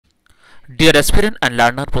Deer aspirant and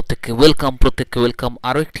learner প্রত্যেককে welcome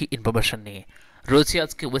আরও একটি ইনফরমেশন নিয়ে রয়েছে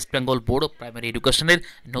আজকে West Bengal board of primary এডুকেশনের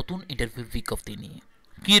নতুন ইন্টারভিউ বিজ্ঞপ্তি নিয়ে।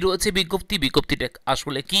 কি রয়েছে বিজ্ঞপ্তিটা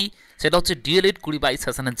আসলে কি, সেটা হচ্ছে ডিএলএড 2022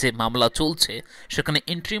 সেশনের যে মামলা চলছে সেখানে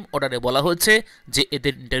ইন্টারিম অর্ডারে বলা হয়েছে যে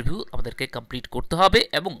এদের ইন্টারভিউ আমাদেরকে কমপ্লিট করতে হবে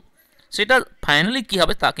এবং সেটা ফাইনালি কি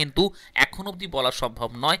হবে তা কিন্তু এখন অবধি বলা সম্ভব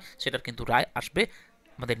নয়। সেটার কিন্তু রায় আসবে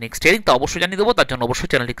আমাদের নেক্সট হিয়ারিং, তা অবশ্যই জানিয়ে দেবো। তার জন্য অবশ্যই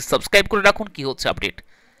চ্যানেলটিকে সাবস্ক্রাইব করে রাখুন। কি হচ্ছে আপডেট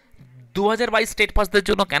 2022 স্টেট পাসদের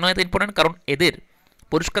জন্য কেন এত ইম্পর্টেন্ট, কারণ এদের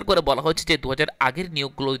পরিষ্কার করে বলা হয়েছে যে 2000 আগের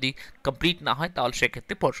নিয়োগগুলো যদি কমপ্লিট না হয় তাহলে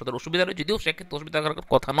সেক্ষেত্রে পর্ষদের অসুবিধা হয়। যদিও সেক্ষেত্রে অসুবিধা করার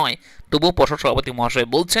কথা নয়, তবুও পর্ষদ সভাপতি মহাশয়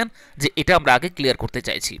বলছেন যে এটা আমরা আগে ক্লিয়ার করতে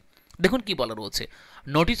চাইছি। দেখুন কি বলা রয়েছে,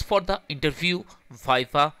 notice for the interview,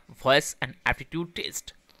 viva, voice and aptitude test,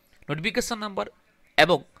 notification number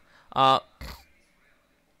এবং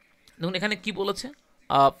দেখুন এখানে কি বলেছে,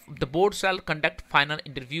 the board shall conduct final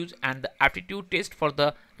interviews and the aptitude test for the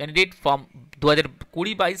candidate from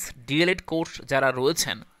 2022 D.el.ed course যারা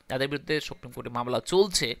রয়েছেন তাদের বিরুদ্ধে সুপ্রিম কোর্টে মামলা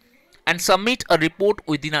চলছে, and submit a report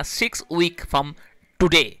within a 6 week from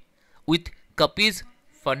today with copies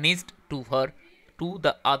furnished to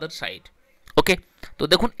the other side. ওকে, তো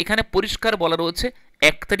দেখুন এখানে পরিষ্কার বলা রয়েছে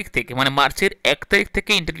 1 তারিখ থেকে, মানে মার্চের 1 তারিখ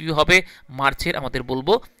থেকে ইন্টারভিউ হবে। মার্চের আমাদের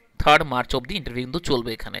বলবো 3rd মার্চ অবধি ইন্টারভিউ কিন্তু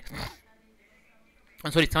চলবে এখানে,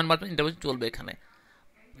 7 মার্চ ইন্টারভিউ চলবে এখানে।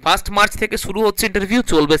 1 মার্চ থেকে শুরু হচ্ছে ইন্টারভিউ,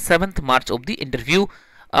 চলবে 7 মার্চ অবধি ইন্টারভিউ।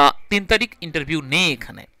 3 তারিখ ইন্টারভিউ নেই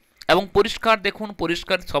এখানে। এবং পরিষ্কার দেখুন,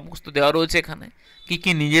 পরিষ্কার সমস্ত দেওয়া রয়েছে এখানে কি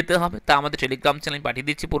কি নিয়ে যেতে হবে তা আমাদের টেলিগ্রাম চ্যানেলে পাঠিয়ে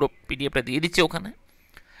দিচ্ছি, পুরো পিডিএফটা দিয়ে দিচ্ছি ওখানে।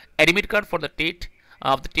 Admit card for the TET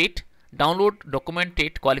TET download document,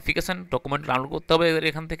 TET qualification document download করতে হবে এদের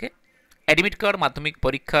এখান থেকে। অ্যাডমিট কার্ড মাধ্যমিক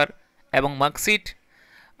পরীক্ষার এবং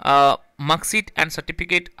marksheet and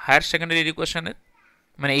certificate higher secondary এডুকেশনের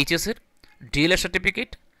মানে এইচএসের, ডিএলএড সার্টিফিকেট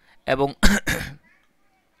এবং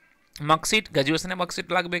মার্কশিট, গ্র্যাজুয়েশনের মার্কশিট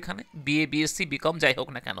লাগবে এখানে, বিএ বিএসসি বিকম যাই হোক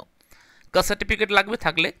না কেন। কাস্ট সার্টিফিকেট লাগবে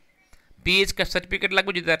থাকলে, পিএইচ কাস্ট সার্টিফিকেট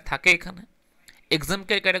লাগবে যদি তার থাকে এখানে। এক্সাম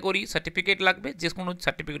ক্যাটাগরি সার্টিফিকেট লাগবে, যে কোনো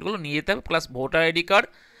সার্টিফিকেটগুলো নিয়ে যেতে হবে, প্লাস ভোটার আইডি কার্ড,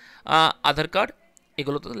 আধার কার্ড,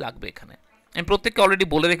 এগুলো তো লাগবে এখানে। আমি প্রত্যেককে অলরেডি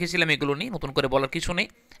বলে রেখেছিলাম, এগুলো নিয়ে নতুন করে বলার কিছু নেই।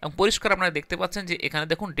 এবং পরিষ্কার আপনারা দেখতে পাচ্ছেন যে এখানে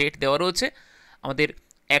দেখুন ডেট দেওয়া রয়েছে আমাদের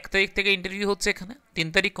 1 তারিখ থেকে ইন্টারভিউ হচ্ছে এখানে, 3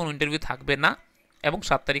 তারিখ কোনো ইন্টারভিউ থাকবে না এবং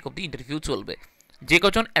 7 তারিখ অবধি ইন্টারভিউ চলবে। যে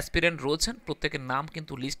কজন অ্যাসপিরেন্ট রয়েছেন প্রত্যেকের নাম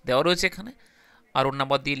কিন্তু লিস্ট দেওয়া রয়েছে এখানে, আর ওর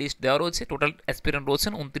নাম্বার দিয়ে লিস্ট দেওয়া রয়েছে। টোটাল অ্যাসপিরেন্ট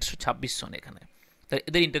রয়েছেন 2926 জন এখানে। তাই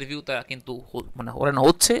এদের ইন্টারভিউ তারা কিন্তু মানে ওরানো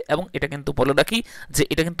হচ্ছে এবং এটা কিন্তু বলে রাখি যে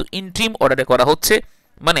এটা কিন্তু ইন্ট্রিম অর্ডারে করা হচ্ছে,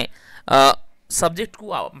 মানে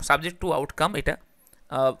সাবজেক্ট টু আউটকাম। এটা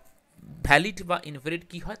ভ্যালিড বা ইনভ্যালিড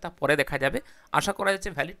কী হয় তা পরে দেখা যাবে। আশা করা যাচ্ছে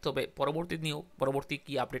ভ্যালিড, তবে পরবর্তী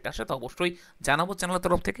কী আপডেট আসে তা অবশ্যই জানাবো চ্যানেলের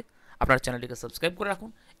তরফ থেকে। আপনার চ্যানেলটিকে সাবস্ক্রাইব করে রাখুন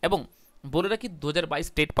এবং বলে রাখি 2022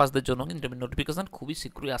 স্টেট পাসদের জন্য ইন্টারভিউ নোটিফিকেশান খুবই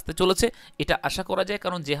শীঘ্রই আসতে চলেছে, এটা আশা করা যায়।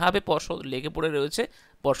 কারণ যেভাবে পর্ষদ লেগে পড়ে রয়েছে,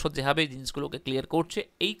 পর্ষদ যেভাবে জিনিসগুলোকে ক্লিয়ার করছে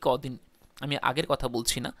এই কদিন, আমি আগের কথা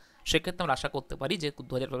বলছি না, সেক্ষেত্রে আমরা আশা করতে পারি যে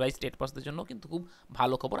 2022 স্টেট পাসদের জন্য কিন্তু খুব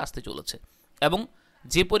ভালো খবর আসতে চলেছে। এবং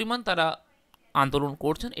যে পরিমাণ তারা আন্দোলন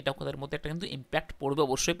করছেন এটা তাদের মধ্যে একটা কিন্তু ইম্প্যাক্ট পড়বে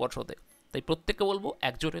অবশ্যই পর্ষদে। তাই প্রত্যেককে বলবো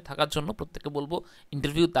একজোট হয়ে থাকার জন্য, প্রত্যেককে বলবো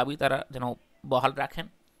ইন্টারভিউর দাবি তারা যেন বহাল রাখেন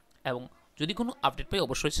এবং যদি কোনো আপডেট পাই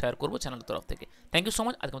অবশ্যই শেয়ার করবো চ্যানেলের তরফ থেকে। থ্যাংক ইউ সো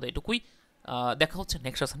মাচ, আজকের মতো এটুকুই। দেখা হচ্ছে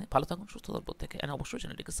নেক্সট সেশনে। ভালো থাকুন, সুস্থ থাকুন প্রত্যেকে, অবশ্যই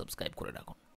চ্যানেলটিকে সাবস্ক্রাইব করে রাখুন।